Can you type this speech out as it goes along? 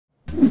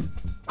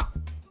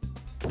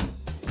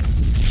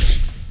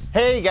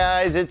Hey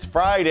guys, it's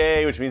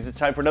Friday, which means it's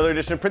time for another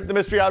edition of Print the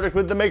Mystery Object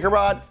with the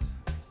MakerBot.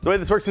 The way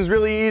this works is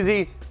really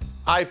easy.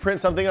 I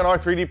print something on our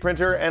 3D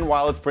printer, and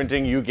while it's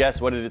printing, you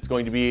guess what it's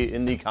going to be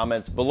in the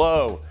comments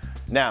below.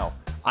 Now,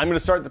 I'm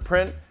gonna start the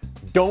print.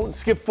 Don't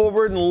skip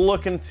forward and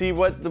look and see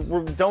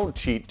don't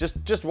cheat.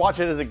 Just watch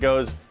it as it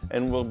goes,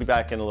 and we'll be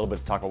back in a little bit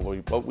to talk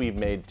about what we've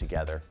made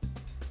together.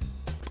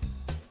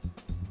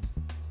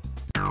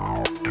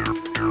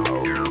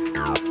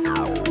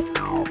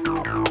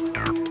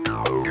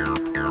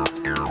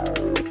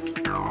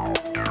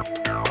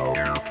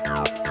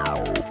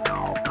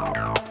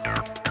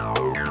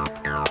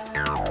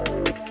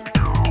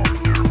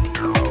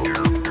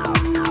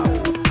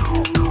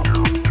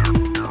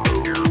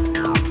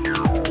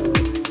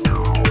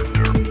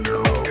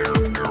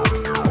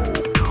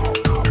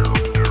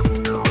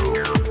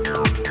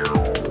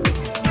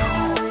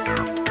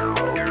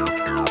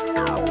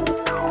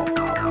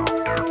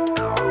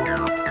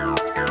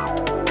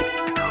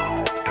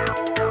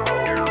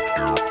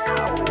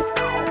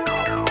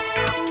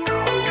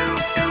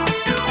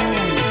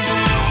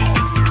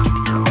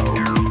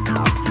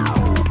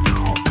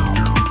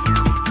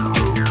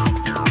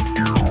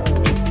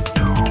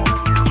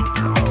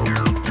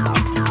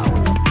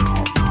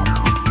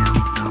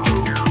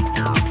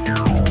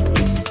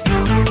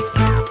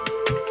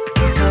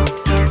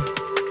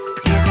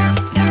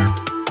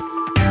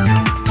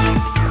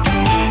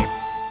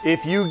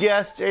 If you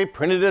guessed a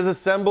printed as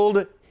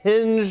assembled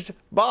hinged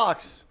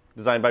box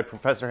designed by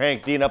Professor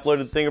Hank D and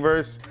uploaded to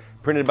Thingiverse,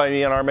 printed by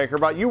me on our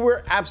MakerBot, you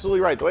were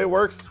absolutely right. The way it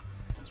works,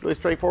 it's really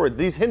straightforward.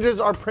 These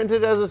hinges are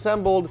printed as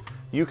assembled.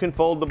 You can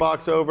fold the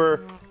box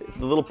over,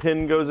 the little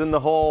pin goes in the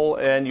hole,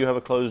 and you have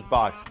a closed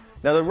box.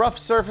 Now the rough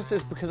surface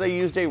is because I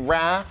used a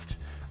raft.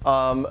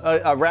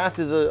 A raft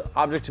is an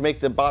object to make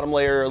the bottom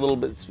layer a little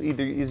bit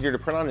easier to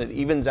print on. It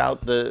evens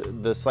out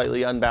the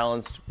slightly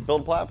unbalanced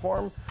build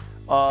platform.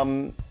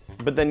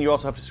 But then you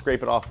also have to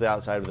scrape it off the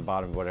outside of the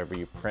bottom of whatever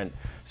you print.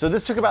 So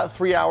this took about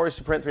 3 hours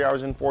to print, 3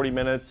 hours and 40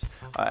 minutes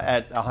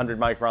at 100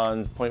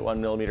 microns, 0.1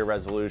 millimeter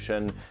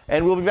resolution.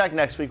 And we'll be back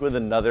next week with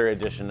another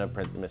edition of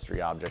Print the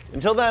Mystery Object.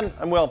 Until then,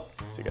 I'm Will.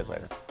 See you guys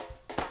later.